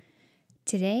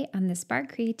Today on the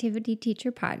Spark Creativity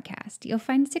Teacher podcast, you'll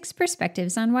find 6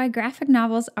 perspectives on why graphic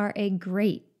novels are a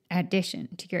great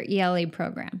addition to your ELA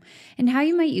program and how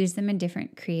you might use them in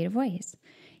different creative ways.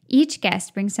 Each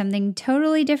guest brings something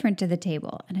totally different to the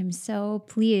table, and I'm so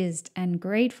pleased and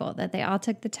grateful that they all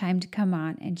took the time to come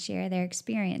on and share their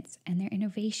experience and their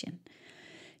innovation.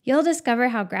 You'll discover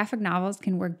how graphic novels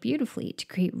can work beautifully to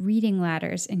create reading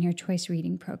ladders in your choice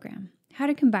reading program, how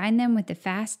to combine them with the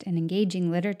fast and engaging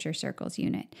literature circles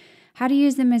unit, how to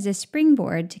use them as a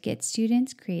springboard to get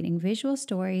students creating visual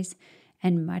stories,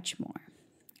 and much more.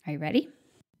 Are you ready?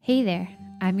 Hey there,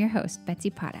 I'm your host, Betsy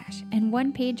Potash, and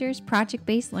one-pagers,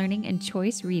 project-based learning, and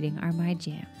choice reading are my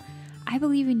jam. I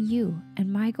believe in you,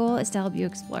 and my goal is to help you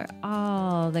explore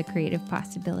all the creative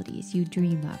possibilities you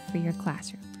dream of for your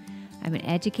classroom. I'm an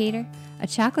educator, a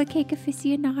chocolate cake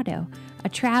aficionado, a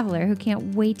traveler who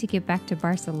can't wait to get back to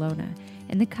Barcelona,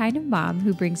 and the kind of mom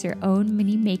who brings her own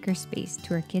mini makerspace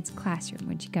to her kid's classroom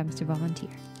when she comes to volunteer.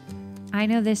 I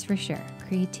know this for sure,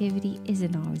 creativity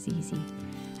isn't always easy.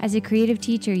 As a creative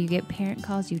teacher, you get parent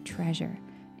calls you treasure,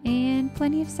 and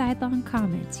plenty of sidelong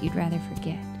comments you'd rather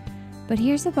forget. But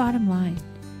here's the bottom line.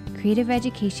 Creative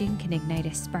education can ignite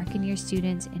a spark in your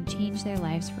students and change their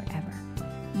lives forever.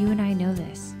 You and I know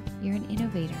this. You're an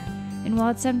innovator, and while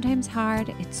it's sometimes hard,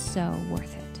 it's so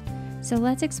worth it. So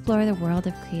let's explore the world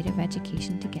of creative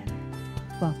education together.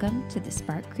 Welcome to the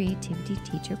Spark Creativity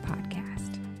Teacher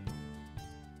podcast.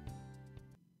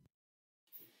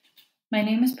 My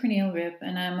name is Pernille Rip,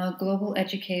 and I'm a global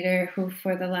educator who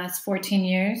for the last 14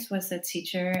 years was a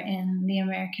teacher in the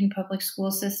American public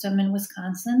school system in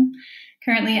Wisconsin.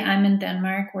 Currently, I'm in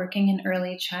Denmark working in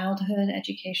early childhood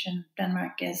education.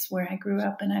 Denmark is where I grew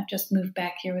up, and I've just moved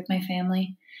back here with my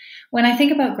family. When I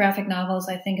think about graphic novels,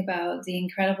 I think about the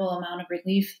incredible amount of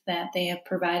relief that they have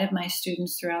provided my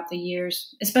students throughout the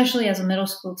years, especially as a middle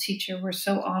school teacher, where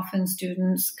so often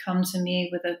students come to me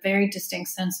with a very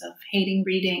distinct sense of hating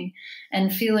reading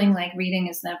and feeling like reading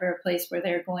is never a place where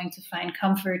they're going to find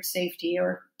comfort, safety,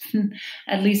 or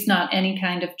at least not any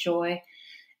kind of joy.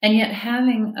 And yet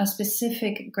having a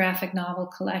specific graphic novel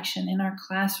collection in our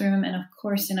classroom and, of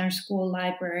course, in our school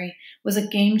library was a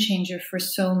game changer for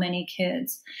so many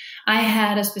kids. I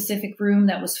had a specific room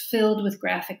that was filled with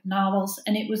graphic novels,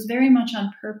 and it was very much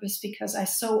on purpose because I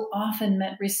so often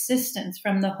met resistance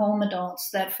from the home adults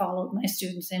that followed my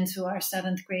students into our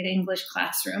 7th grade English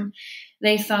classroom.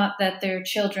 They thought that their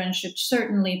children should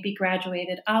certainly be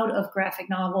graduated out of graphic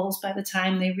novels by the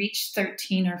time they reached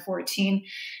 13 or 14.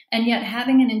 And yet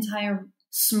having an entire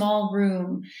small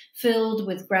room filled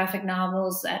with graphic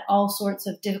novels at all sorts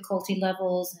of difficulty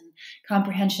levels and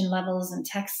comprehension levels and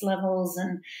text levels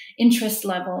and interest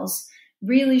levels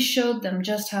really showed them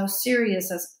just how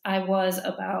serious I was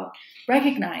about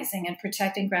recognizing and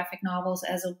protecting graphic novels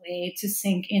as a way to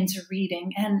sink into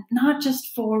reading, and not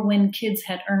just for when kids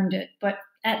had earned it, but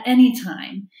at any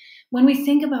time. When we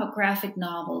think about graphic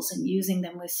novels and using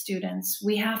them with students,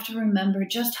 we have to remember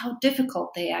just how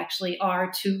difficult they actually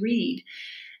are to read.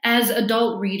 As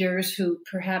adult readers who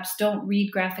perhaps don't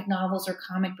read graphic novels or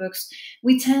comic books,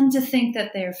 we tend to think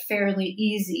that they're fairly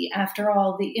easy. After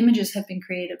all, the images have been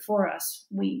created for us.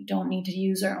 We don't need to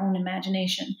use our own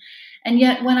imagination. And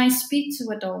yet, when I speak to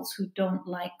adults who don't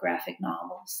like graphic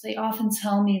novels, they often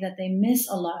tell me that they miss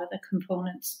a lot of the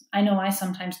components. I know I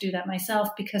sometimes do that myself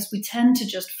because we tend to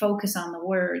just focus on the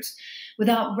words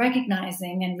without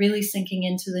recognizing and really sinking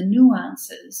into the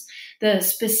nuances, the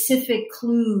specific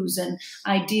clues and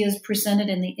ideas presented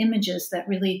in the images that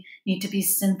really need to be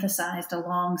synthesized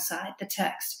alongside the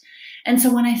text. And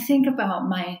so when I think about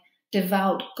my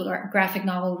devout graphic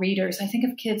novel readers, I think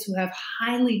of kids who have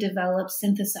highly developed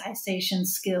synthesization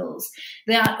skills.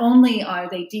 Not only are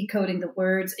they decoding the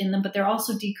words in them, but they're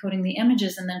also decoding the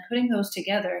images and then putting those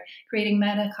together, creating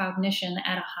metacognition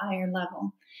at a higher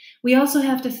level. We also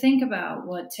have to think about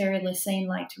what Terry Lessane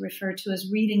liked to refer to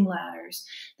as reading ladders,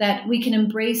 that we can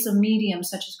embrace a medium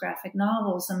such as graphic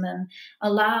novels and then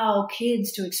allow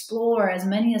kids to explore as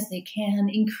many as they can,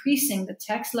 increasing the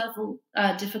text level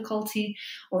difficulty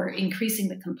or increasing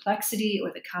the complexity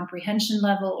or the comprehension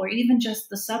level or even just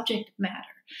the subject matter,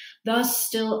 thus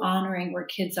still honoring where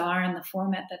kids are in the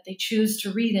format that they choose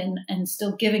to read in and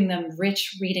still giving them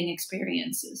rich reading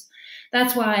experiences.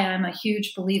 That's why I'm a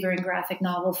huge believer in graphic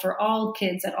novel for all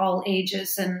kids at all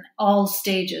ages and all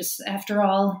stages. After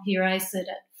all, here I sit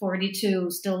at 42,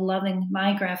 still loving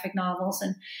my graphic novels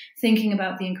and thinking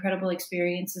about the incredible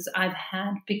experiences I've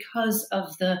had because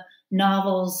of the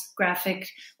novels, graphic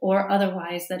or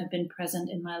otherwise, that have been present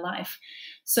in my life.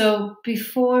 So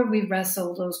before we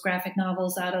wrestle those graphic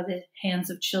novels out of the hands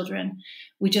of children,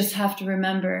 we just have to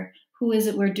remember who is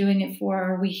it we're doing it for?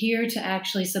 Are we here to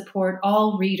actually support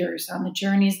all readers on the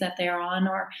journeys that they're on?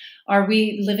 Or are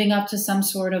we living up to some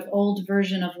sort of old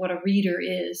version of what a reader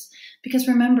is? Because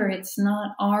remember, it's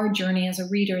not our journey as a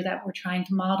reader that we're trying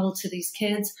to model to these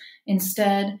kids.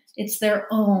 Instead, it's their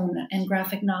own, and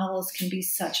graphic novels can be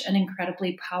such an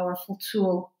incredibly powerful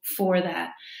tool for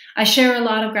that. I share a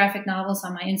lot of graphic novels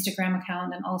on my Instagram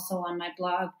account and also on my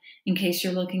blog in case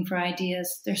you're looking for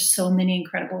ideas. There's so many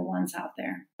incredible ones out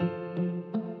there.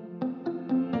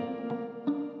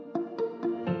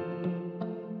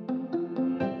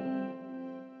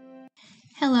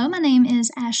 Hello, my name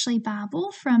is Ashley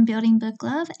Bible from Building Book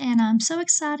Love, and I'm so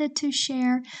excited to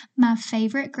share my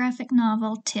favorite graphic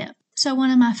novel tip. So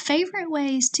one of my favorite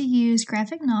ways to use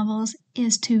graphic novels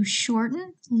is to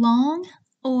shorten long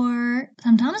or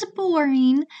sometimes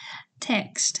boring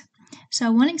text.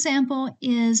 So one example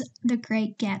is The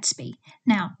Great Gatsby.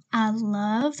 Now, I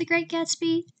love The Great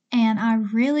Gatsby, and I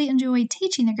really enjoy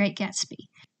teaching The Great Gatsby.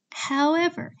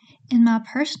 However, in my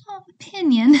personal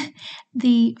opinion,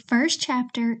 the first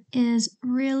chapter is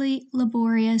really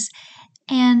laborious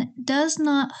and does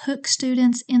not hook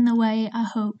students in the way I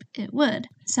hope it would.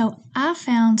 So I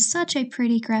found such a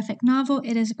pretty graphic novel.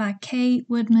 It is by Kay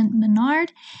Woodman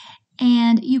Menard,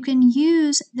 and you can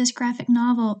use this graphic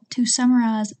novel to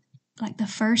summarize like the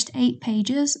first 8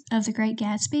 pages of The Great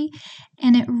Gatsby,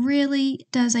 and it really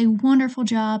does a wonderful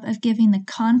job of giving the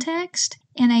context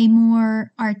in a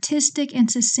more artistic and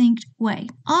succinct way.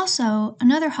 Also,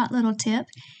 another hot little tip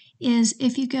is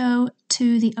if you go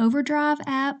to the Overdrive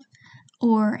app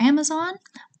or Amazon,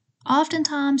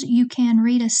 oftentimes you can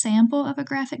read a sample of a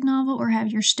graphic novel or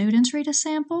have your students read a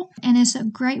sample, and it's a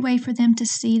great way for them to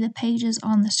see the pages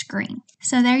on the screen.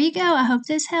 So there you go. I hope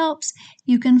this helps.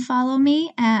 You can follow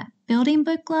me at Building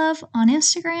Book Love on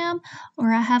Instagram,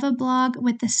 or I have a blog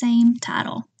with the same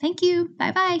title. Thank you.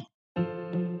 Bye-bye.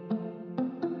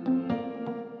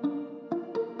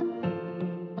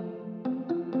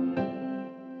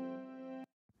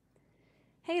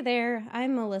 Hey there,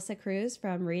 I'm Melissa Cruz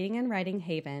from Reading and Writing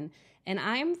Haven, and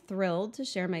I'm thrilled to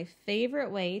share my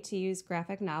favorite way to use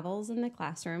graphic novels in the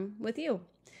classroom with you.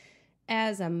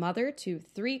 As a mother to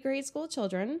 3 grade school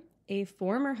children, a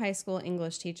former high school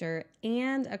English teacher,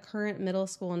 and a current middle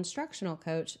school instructional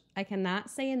coach, I cannot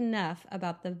say enough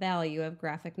about the value of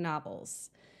graphic novels.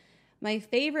 My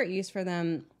favorite use for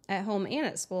them at home and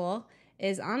at school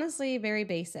is honestly very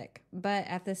basic, but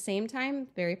at the same time,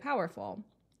 very powerful.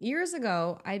 Years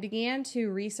ago, I began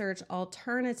to research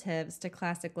alternatives to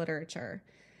classic literature.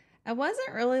 I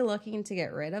wasn't really looking to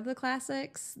get rid of the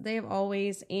classics. They have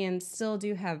always and still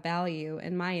do have value,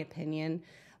 in my opinion,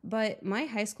 but my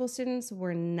high school students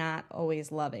were not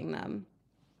always loving them.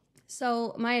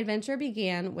 So my adventure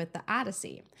began with the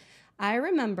Odyssey. I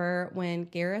remember when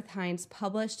Gareth Hines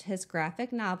published his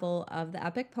graphic novel of the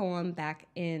epic poem back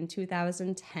in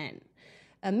 2010.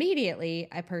 Immediately,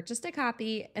 I purchased a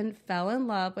copy and fell in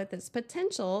love with its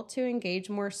potential to engage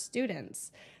more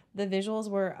students. The visuals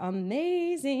were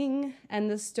amazing, and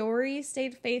the story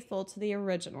stayed faithful to the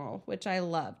original, which I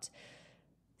loved.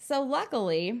 So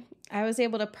luckily, I was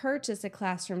able to purchase a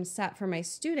classroom set for my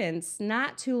students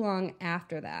not too long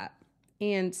after that.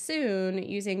 And soon,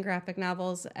 using graphic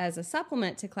novels as a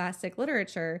supplement to classic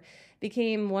literature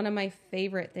became one of my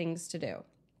favorite things to do.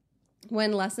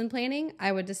 When lesson planning,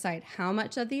 I would decide how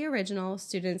much of the original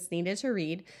students needed to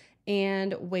read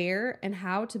and where and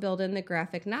how to build in the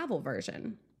graphic novel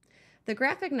version. The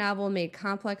graphic novel made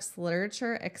complex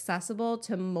literature accessible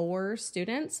to more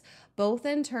students, both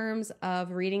in terms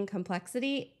of reading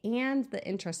complexity and the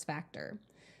interest factor.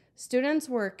 Students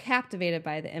were captivated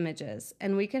by the images,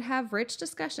 and we could have rich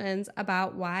discussions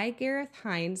about why Gareth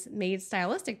Hines made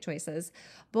stylistic choices,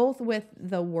 both with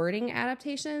the wording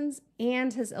adaptations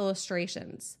and his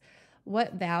illustrations.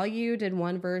 What value did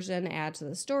one version add to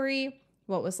the story?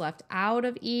 What was left out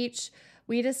of each?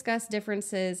 We discussed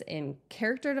differences in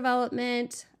character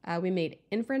development. We made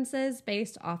inferences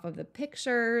based off of the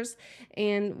pictures,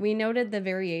 and we noted the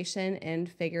variation in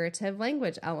figurative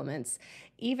language elements.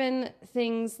 Even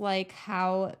things like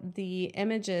how the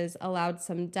images allowed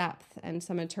some depth and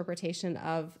some interpretation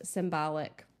of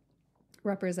symbolic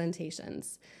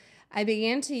representations. I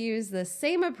began to use the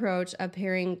same approach of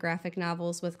pairing graphic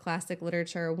novels with classic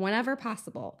literature whenever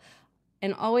possible,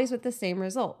 and always with the same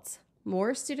results.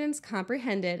 More students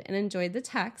comprehended and enjoyed the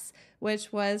text,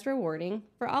 which was rewarding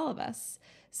for all of us.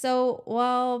 So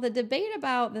while the debate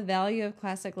about the value of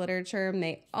classic literature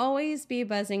may always be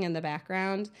buzzing in the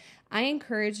background, I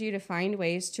encourage you to find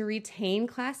ways to retain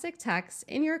classic texts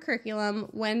in your curriculum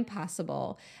when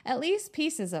possible, at least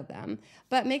pieces of them,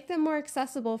 but make them more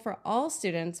accessible for all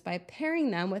students by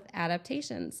pairing them with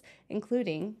adaptations,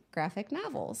 including graphic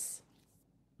novels.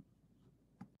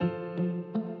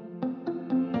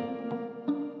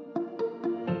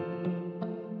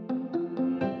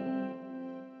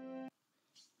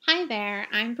 Hi there,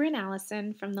 I'm Bryn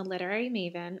Allison from the Literary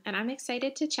Maven, and I'm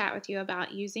excited to chat with you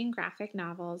about using graphic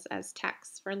novels as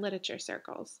texts for literature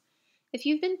circles. If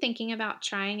you've been thinking about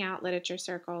trying out literature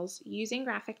circles, using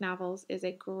graphic novels is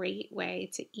a great way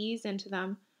to ease into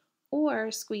them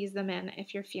or squeeze them in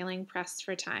if you're feeling pressed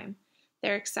for time.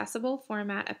 Their accessible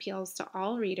format appeals to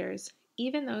all readers,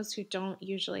 even those who don't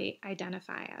usually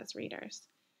identify as readers.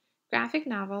 Graphic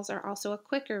novels are also a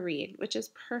quicker read, which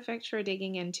is perfect for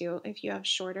digging into if you have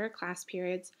shorter class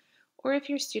periods or if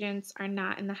your students are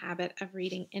not in the habit of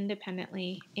reading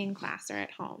independently in class or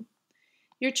at home.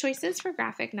 Your choices for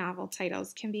graphic novel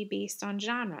titles can be based on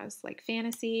genres like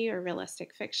fantasy or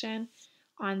realistic fiction,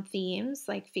 on themes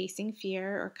like facing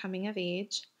fear or coming of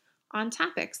age, on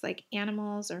topics like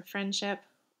animals or friendship,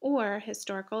 or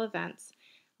historical events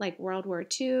like World War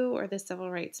II or the Civil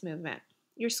Rights Movement.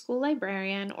 Your school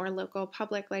librarian or local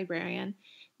public librarian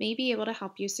may be able to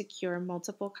help you secure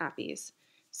multiple copies.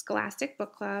 Scholastic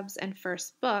book clubs and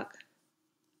First Book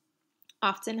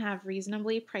often have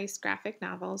reasonably priced graphic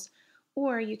novels,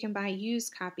 or you can buy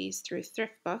used copies through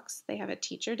Thrift Books. They have a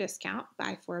teacher discount,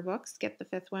 buy 4 books, get the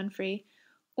 5th one free,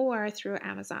 or through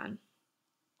Amazon.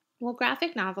 While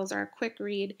graphic novels are a quick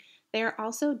read, they are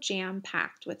also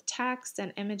jam-packed with text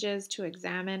and images to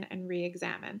examine and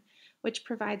re-examine, which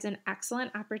provides an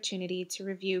excellent opportunity to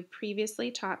review previously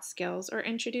taught skills or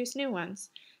introduce new ones.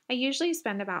 I usually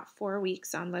spend about 4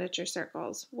 weeks on literature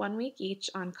circles, 1 week each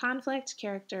on conflict,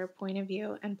 character, point of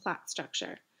view, and plot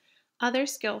structure. Other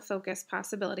skill-focused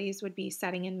possibilities would be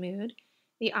setting and mood,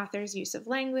 the author's use of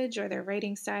language or their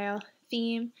writing style,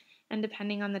 theme, and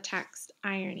depending on the text,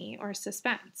 irony or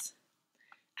suspense.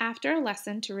 After a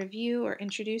lesson to review or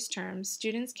introduce terms,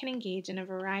 students can engage in a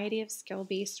variety of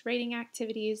skill-based writing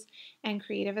activities and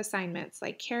creative assignments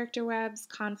like character webs,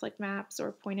 conflict maps,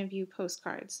 or point-of-view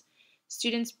postcards.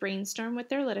 Students brainstorm with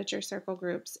their literature circle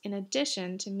groups in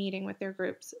addition to meeting with their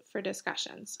groups for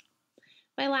discussions.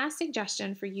 My last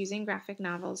suggestion for using graphic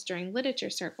novels during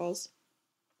literature circles,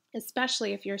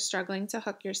 especially if you're struggling to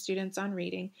hook your students on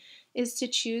reading, is to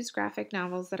choose graphic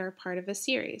novels that are part of a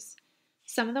series.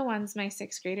 Some of the ones my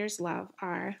 6th graders love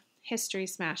are History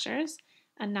Smashers,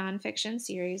 a nonfiction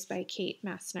series by Kate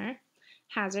Messner,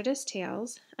 Hazardous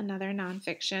Tales, another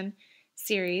nonfiction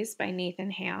series by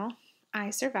Nathan Hale, I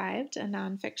Survived, a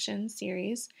nonfiction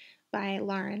series by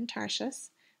Lauren Tarshis,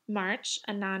 March,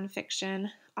 a nonfiction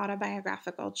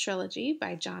autobiographical trilogy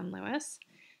by John Lewis,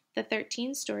 The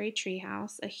 13-Story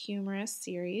Treehouse, a humorous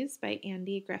series by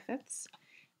Andy Griffiths,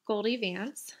 Goldie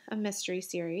Vance, a mystery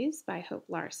series by Hope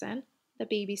Larson, The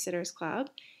Babysitter's Club,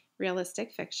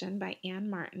 realistic fiction by Anne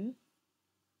Martin,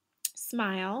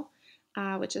 Smile,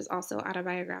 which is also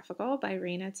autobiographical by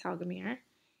Raina Telgemeier,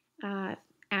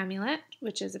 Amulet,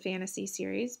 which is a fantasy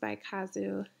series by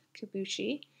Kazu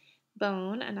Kibushi,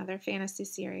 Bone, another fantasy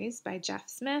series by Jeff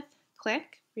Smith,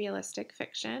 Click, realistic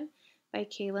fiction by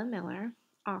Kayla Miller,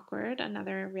 Awkward,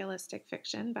 another realistic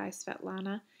fiction by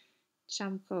Svetlana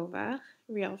Chamkova,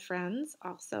 Real Friends,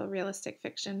 also realistic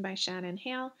fiction by Shannon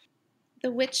Hale.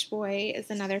 The Witch Boy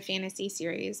is another fantasy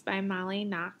series by Molly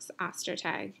Knox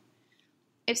Ostertag.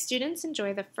 If students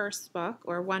enjoy the first book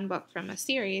or one book from a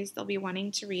series, they'll be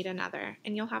wanting to read another,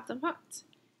 and you'll have them hooked.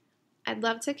 I'd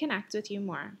love to connect with you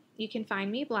more. You can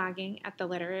find me blogging at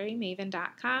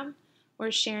theliterarymaven.com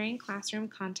or sharing classroom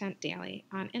content daily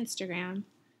on Instagram,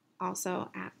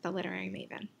 also at The Literary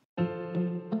Maven.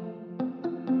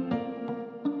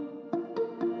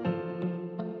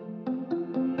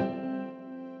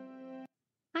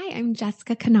 Hi, I'm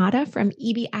Jessica Kanata from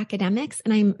EB Academics,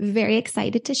 and I'm very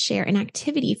excited to share an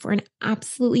activity for an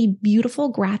absolutely beautiful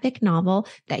graphic novel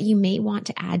that you may want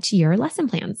to add to your lesson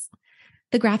plans.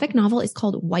 The graphic novel is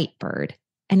called Whitebird,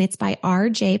 and it's by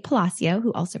R.J. Palacio,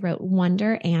 who also wrote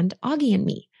Wonder and Augie and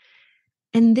Me.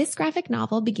 And this graphic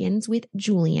novel begins with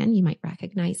Julian. You might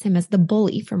recognize him as the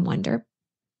bully from Wonder.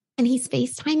 And he's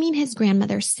FaceTiming his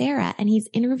grandmother, Sarah, and he's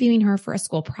interviewing her for a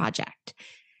school project.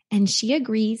 And she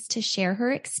agrees to share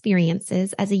her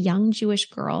experiences as a young Jewish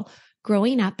girl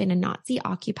growing up in a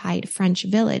Nazi-occupied French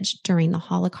village during the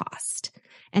Holocaust.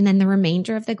 And then the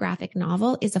remainder of the graphic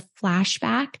novel is a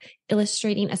flashback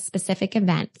illustrating a specific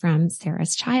event from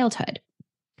Sarah's childhood.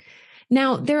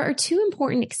 Now, there are two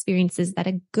important experiences that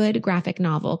a good graphic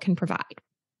novel can provide.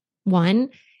 One,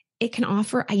 it can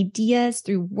offer ideas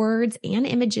through words and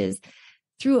images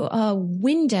through a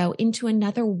window into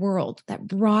another world that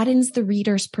broadens the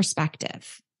reader's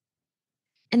perspective.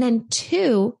 And then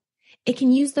two, it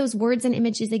can use those words and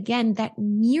images again that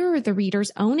mirror the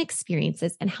reader's own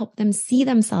experiences and help them see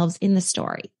themselves in the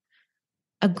story.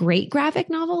 A great graphic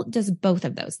novel does both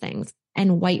of those things,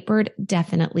 and Whitebird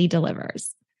definitely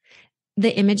delivers.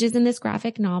 The images in this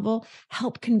graphic novel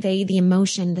help convey the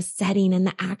emotion, the setting, and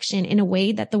the action in a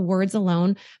way that the words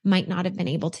alone might not have been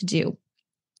able to do.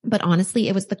 But honestly,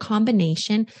 it was the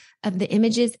combination of the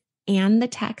images and the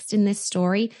text in this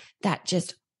story that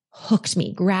just hooked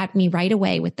me, grabbed me right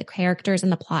away with the characters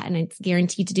and the plot. And it's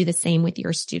guaranteed to do the same with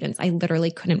your students. I literally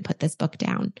couldn't put this book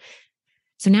down.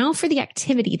 So now for the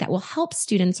activity that will help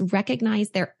students recognize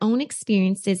their own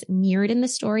experiences mirrored in the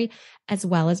story, as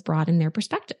well as broaden their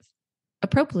perspective.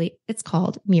 Appropriately, it's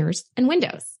called Mirrors and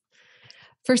Windows.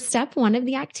 For step one of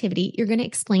the activity, you're going to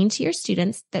explain to your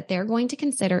students that they're going to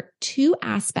consider two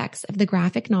aspects of the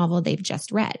graphic novel they've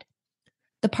just read: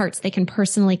 the parts they can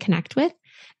personally connect with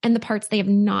and the parts they have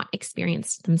not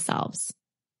experienced themselves.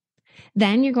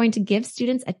 Then you're going to give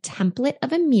students a template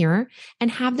of a mirror and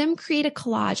have them create a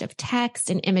collage of text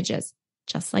and images,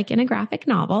 just like in a graphic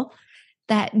novel,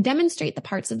 that demonstrate the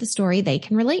parts of the story they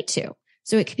can relate to.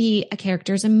 So it could be a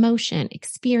character's emotion,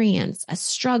 experience, a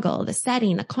struggle, the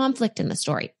setting, the conflict in the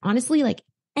story. Honestly, like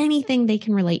anything they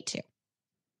can relate to.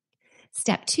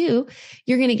 Step two,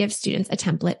 you're going to give students a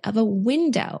template of a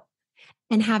window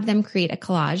and have them create a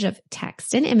collage of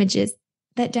text and images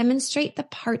that demonstrate the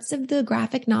parts of the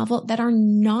graphic novel that are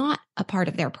not a part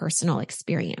of their personal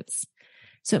experience.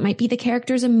 So it might be the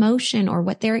character's emotion or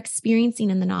what they're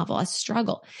experiencing in the novel, a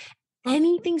struggle,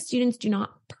 anything students do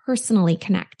not personally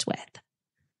connect with.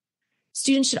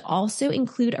 Students should also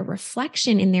include a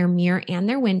reflection in their mirror and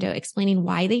their window explaining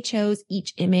why they chose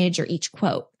each image or each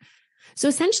quote. So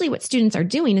essentially what students are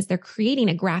doing is they're creating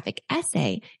a graphic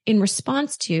essay in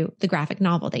response to the graphic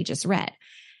novel they just read.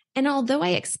 And although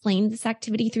I explained this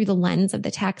activity through the lens of the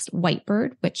text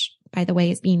Whitebird, which by the way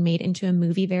is being made into a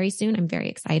movie very soon, I'm very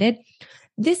excited.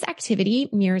 This activity,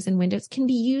 Mirrors and Windows, can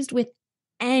be used with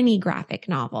any graphic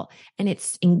novel, and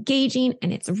it's engaging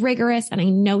and it's rigorous, and I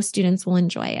know students will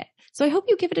enjoy it. So I hope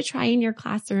you give it a try in your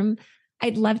classroom.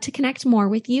 I'd love to connect more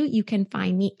with you. You can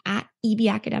find me at EB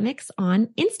Academics on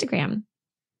Instagram.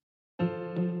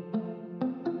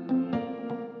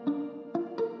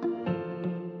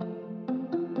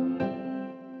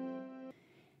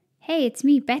 Hey, it's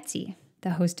me, Betsy,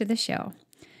 the host of the show.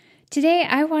 Today,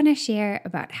 I want to share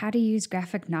about how to use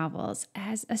graphic novels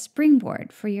as a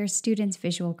springboard for your students'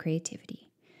 visual creativity.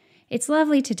 It's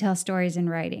lovely to tell stories in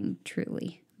writing,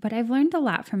 truly, but I've learned a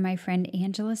lot from my friend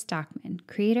Angela Stockman,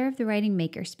 creator of the Writing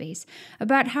Makerspace,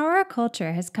 about how our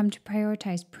culture has come to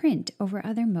prioritize print over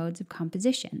other modes of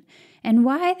composition, and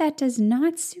why that does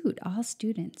not suit all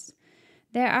students.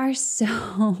 There are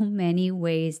so many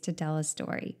ways to tell a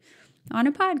story. On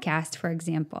a podcast, for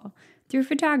example, through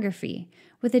photography,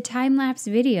 with a time-lapse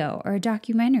video or a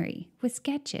documentary, with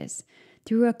sketches,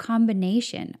 through a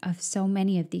combination of so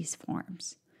many of these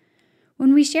forms.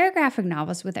 When we share graphic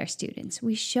novels with our students,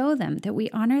 we show them that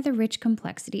we honor the rich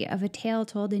complexity of a tale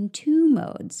told in two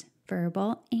modes,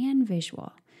 verbal and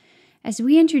visual. As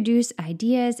we introduce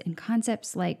ideas and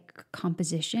concepts like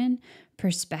composition,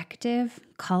 perspective,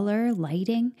 color,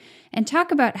 lighting, and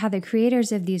talk about how the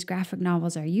creators of these graphic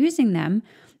novels are using them,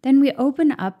 then we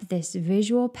open up this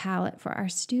visual palette for our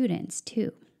students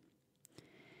too.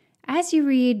 As you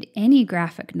read any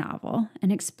graphic novel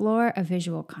and explore a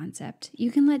visual concept, you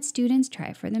can let students try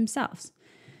it for themselves.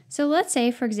 So let's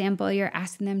say, for example, you're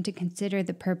asking them to consider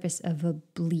the purpose of a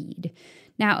bleed.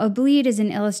 Now, a bleed is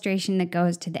an illustration that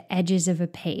goes to the edges of a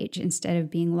page instead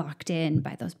of being locked in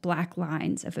by those black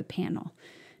lines of a panel.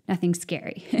 Nothing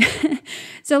scary.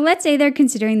 So let's say they're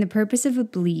considering the purpose of a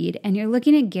bleed, and you're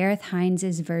looking at Gareth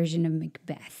Hines' version of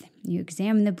Macbeth. You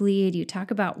examine the bleed, you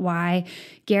talk about why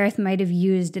Gareth might have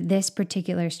used this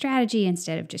particular strategy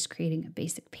instead of just creating a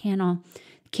basic panel.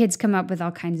 Kids come up with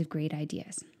all kinds of great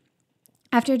ideas.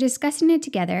 After discussing it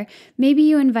together, maybe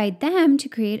you invite them to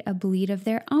create a bleed of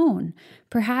their own,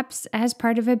 perhaps as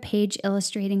part of a page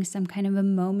illustrating some kind of a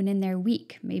moment in their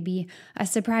week, maybe a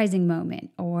surprising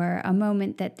moment or a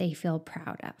moment that they feel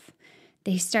proud of.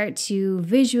 They start to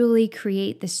visually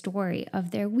create the story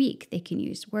of their week. They can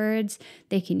use words,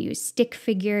 they can use stick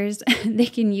figures, they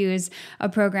can use a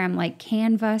program like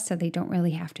Canva so they don't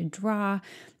really have to draw,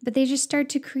 but they just start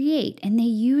to create and they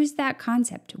use that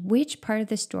concept. Which part of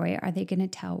the story are they going to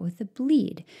tell with the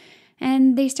bleed?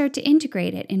 and they start to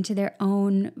integrate it into their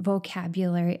own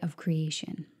vocabulary of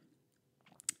creation.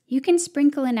 You can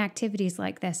sprinkle in activities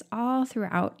like this all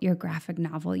throughout your graphic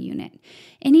novel unit.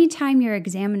 Anytime you're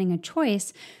examining a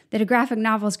choice that a graphic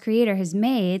novel's creator has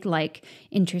made, like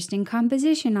interesting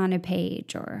composition on a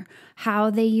page, or how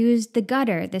they used the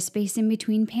gutter, the space in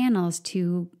between panels,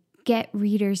 to get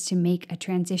readers to make a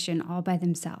transition all by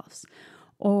themselves,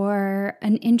 or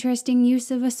an interesting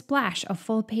use of a splash, a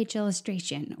full-page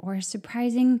illustration, or a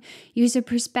surprising use of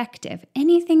perspective,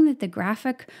 anything that the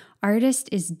graphic artist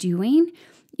is doing,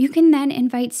 you can then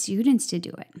invite students to do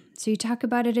it. So you talk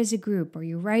about it as a group, or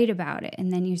you write about it,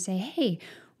 and then you say, hey,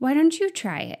 why don't you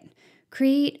try it?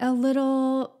 Create a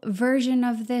little version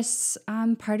of this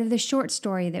part of the short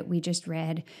story that we just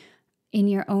read in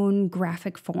your own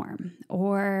graphic form,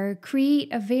 or create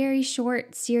a very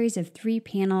short series of 3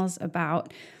 panels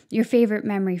about your favorite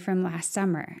memory from last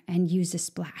summer and use a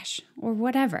splash, or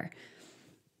whatever.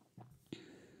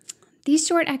 These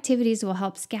short activities will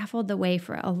help scaffold the way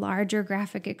for a larger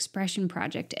graphic expression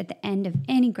project at the end of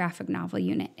any graphic novel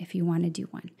unit if you want to do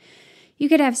one. You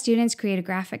could have students create a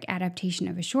graphic adaptation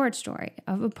of a short story,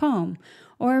 of a poem,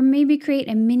 or maybe create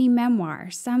a mini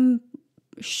memoir, some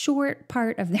short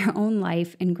part of their own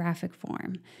life in graphic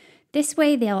form. This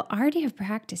way, they'll already have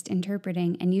practiced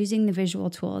interpreting and using the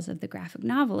visual tools of the graphic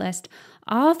novelist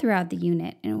all throughout the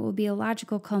unit, and it will be a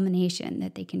logical culmination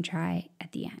that they can try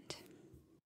at the end.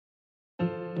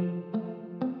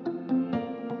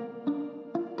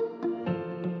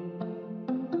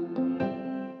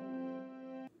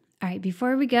 All right,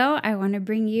 before we go, I want to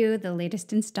bring you the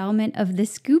latest installment of The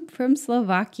Scoop from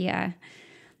Slovakia.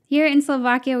 Here in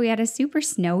Slovakia, we had a super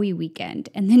snowy weekend,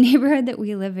 and the neighborhood that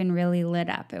we live in really lit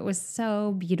up. It was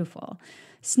so beautiful.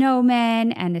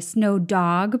 Snowmen and a snow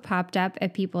dog popped up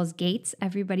at people's gates.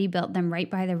 Everybody built them right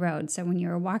by the road. So when you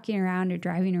were walking around or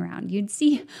driving around, you'd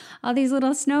see all these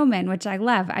little snowmen, which I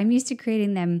love. I'm used to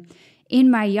creating them in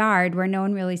my yard where no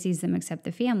one really sees them except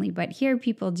the family. But here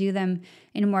people do them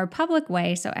in a more public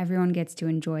way, so everyone gets to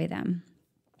enjoy them.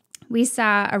 We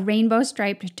saw a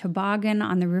rainbow-striped toboggan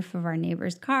on the roof of our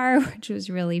neighbor's car, which was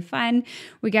really fun.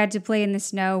 We got to play in the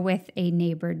snow with a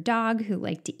neighbor dog who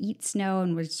liked to eat snow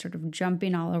and was sort of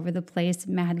jumping all over the place,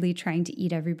 madly trying to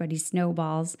eat everybody's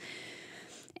snowballs.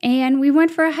 And we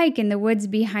went for a hike in the woods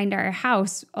behind our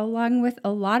house, along with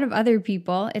a lot of other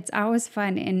people. It's always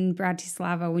fun in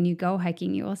Bratislava. When you go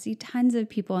hiking, you will see tons of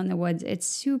people in the woods. It's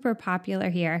super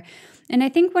popular here. And I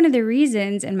think one of the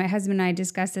reasons, and my husband and I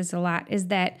discuss this a lot, is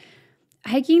that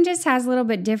hiking just has a little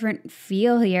bit different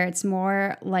feel here. It's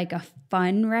more like a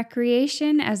fun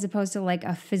recreation as opposed to like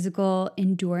a physical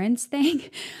endurance thing.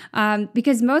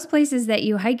 Because most places that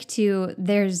you hike to,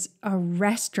 there's a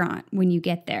restaurant when you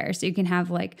get there. So you can have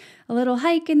like a little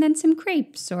hike and then some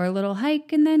crepes, or a little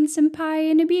hike and then some pie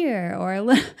and a beer, or a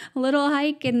little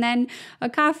hike and then a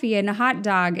coffee and a hot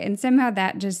dog. And somehow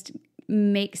that just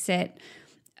makes it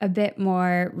a bit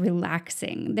more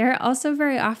relaxing. There are also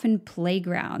very often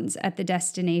playgrounds at the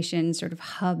destination sort of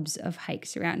hubs of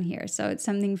hikes around here. So it's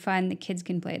something fun. The kids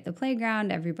can play at the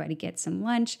playground, everybody gets some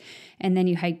lunch, and then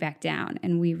you hike back down.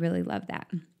 And we really love that.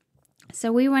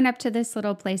 So we went up to this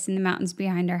little place in the mountains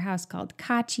behind our house called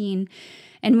Kachin.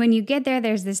 And when you get there,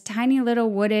 there's this tiny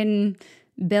little wooden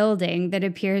building that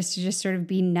appears to just sort of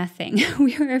be nothing.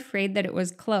 We were afraid that it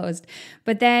was closed.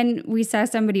 But then we saw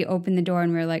somebody open the door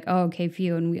and we were like, oh, okay,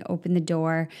 phew. And we opened the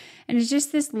door. And it's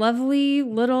just this lovely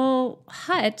little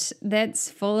hut that's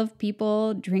full of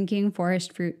people drinking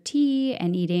forest fruit tea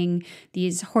and eating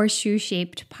these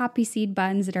horseshoe-shaped poppy seed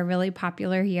buns that are really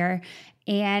popular here,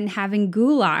 and having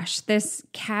goulash, this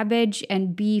cabbage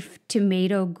and beef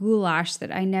tomato goulash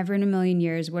that I never in a million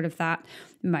years would have thought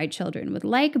my children would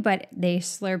like, but they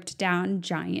slurped down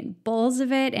giant bowls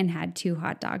of it and had 2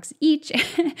 hot dogs each.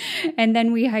 And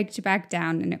then we hiked back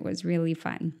down and it was really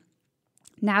fun.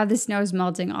 Now the snow's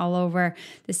melting all over.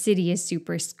 The city is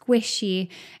super squishy.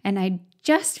 And I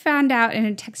just found out in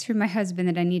a text from my husband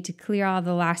that I need to clear all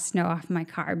the last snow off my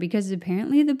car because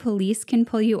apparently the police can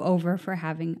pull you over for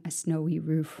having a snowy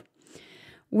roof.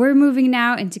 We're moving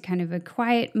now into kind of a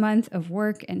quiet month of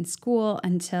work and school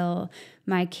until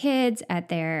my kids at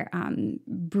their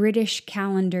British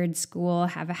calendared school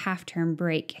have a half-term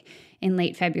break in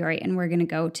late February, and we're going to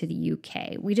go to the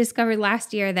UK. We discovered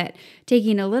last year that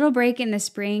taking a little break in the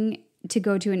spring to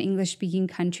go to an English-speaking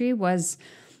country was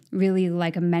really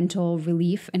like a mental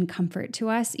relief and comfort to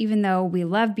us. Even though we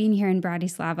love being here in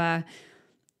Bratislava,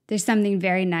 There's something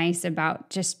very nice about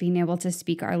just being able to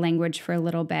speak our language for a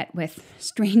little bit with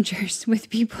strangers, with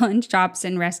people in shops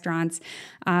and restaurants.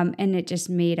 And it just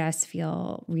made us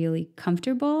feel really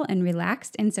comfortable and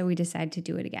relaxed. And so we decided to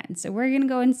do it again. So we're going to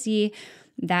go and see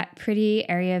that pretty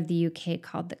area of the UK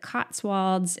called the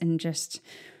Cotswolds and just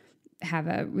have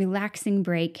a relaxing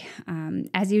break.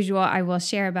 As usual, I will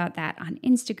share about that on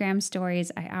Instagram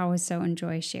stories. I always so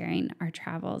enjoy sharing our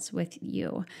travels with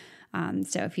you.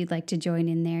 So if you'd like to join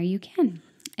in there, you can.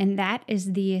 And that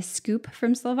is the scoop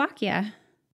from Slovakia.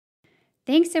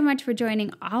 Thanks so much for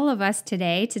joining all of us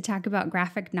today to talk about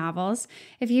graphic novels.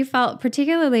 If you felt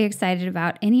particularly excited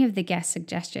about any of the guest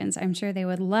suggestions, I'm sure they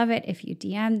would love it if you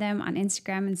DM'd them on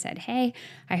Instagram and said, hey,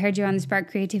 I heard you on the Spark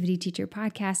Creativity Teacher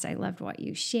podcast. I loved what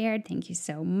you shared. Thank you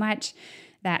so much.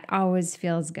 That always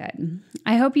feels good.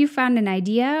 I hope you found an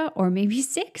idea or maybe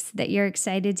 6 that you're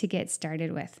excited to get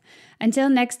started with. Until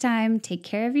next time, take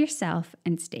care of yourself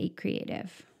and stay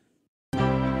creative.